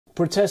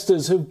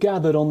Protesters have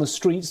gathered on the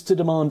streets to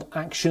demand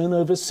action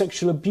over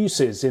sexual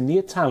abuses in the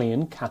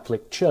Italian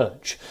Catholic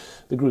Church.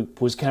 The group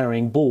was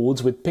carrying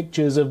boards with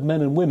pictures of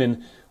men and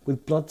women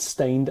with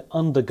blood-stained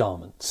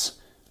undergarments.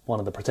 One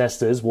of the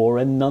protesters wore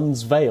a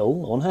nun's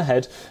veil on her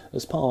head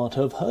as part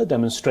of her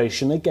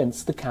demonstration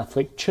against the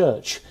Catholic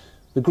Church.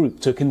 The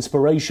group took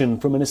inspiration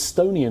from an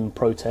Estonian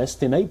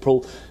protest in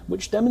April,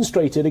 which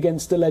demonstrated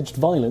against alleged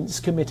violence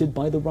committed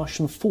by the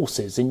Russian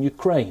forces in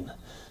Ukraine.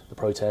 The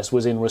protest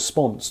was in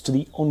response to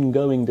the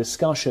ongoing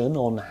discussion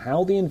on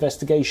how the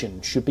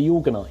investigation should be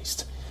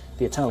organised.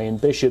 The Italian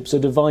bishops are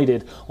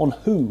divided on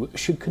who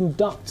should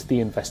conduct the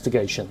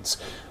investigations,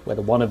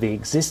 whether one of the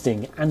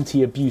existing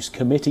anti-abuse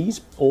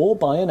committees or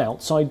by an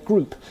outside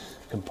group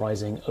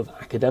comprising of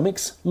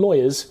academics,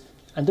 lawyers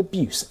and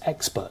abuse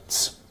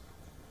experts.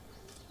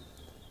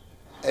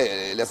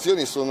 Le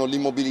azioni sono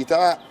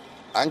l'immobilità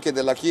anche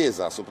della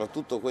Chiesa,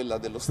 soprattutto quella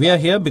dello Stato. We are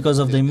here because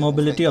of the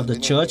immobility of the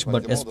Church,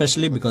 but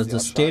especially because the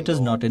state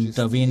is not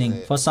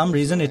intervening. For some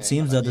reason, it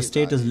seems that the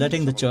state is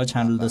letting the Church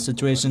handle the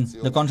situation.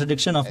 The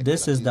contradiction of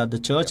this is that the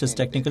Church is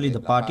technically the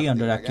party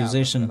under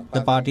accusation,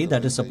 the party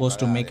that is supposed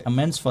to make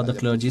amends for the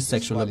clergy's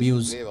sexual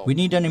abuse. We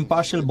need an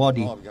impartial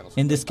body,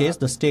 in this case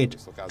the state,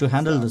 to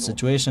handle the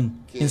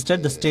situation.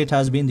 Instead, the state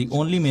has been the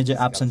only major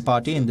absent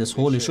party in this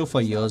whole issue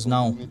for years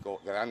now.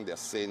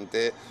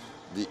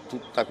 Di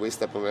tutta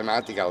questa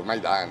problematica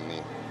ormai da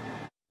anni.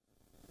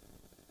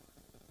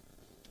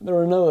 There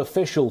are no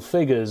official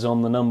figures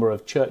on the number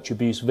of church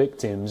abuse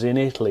victims in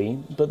Italy,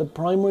 but the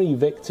Primary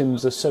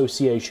Victims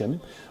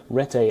Association,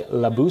 Rete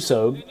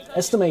l'Abuso,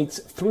 estimates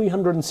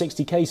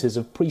 360 cases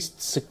of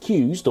priests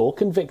accused or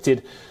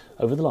convicted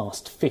over the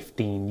last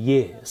 15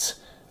 years.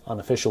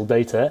 Unofficial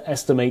data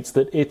estimates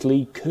that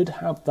Italy could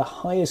have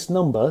the highest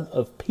number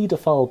of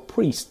paedophile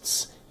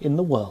priests in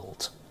the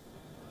world.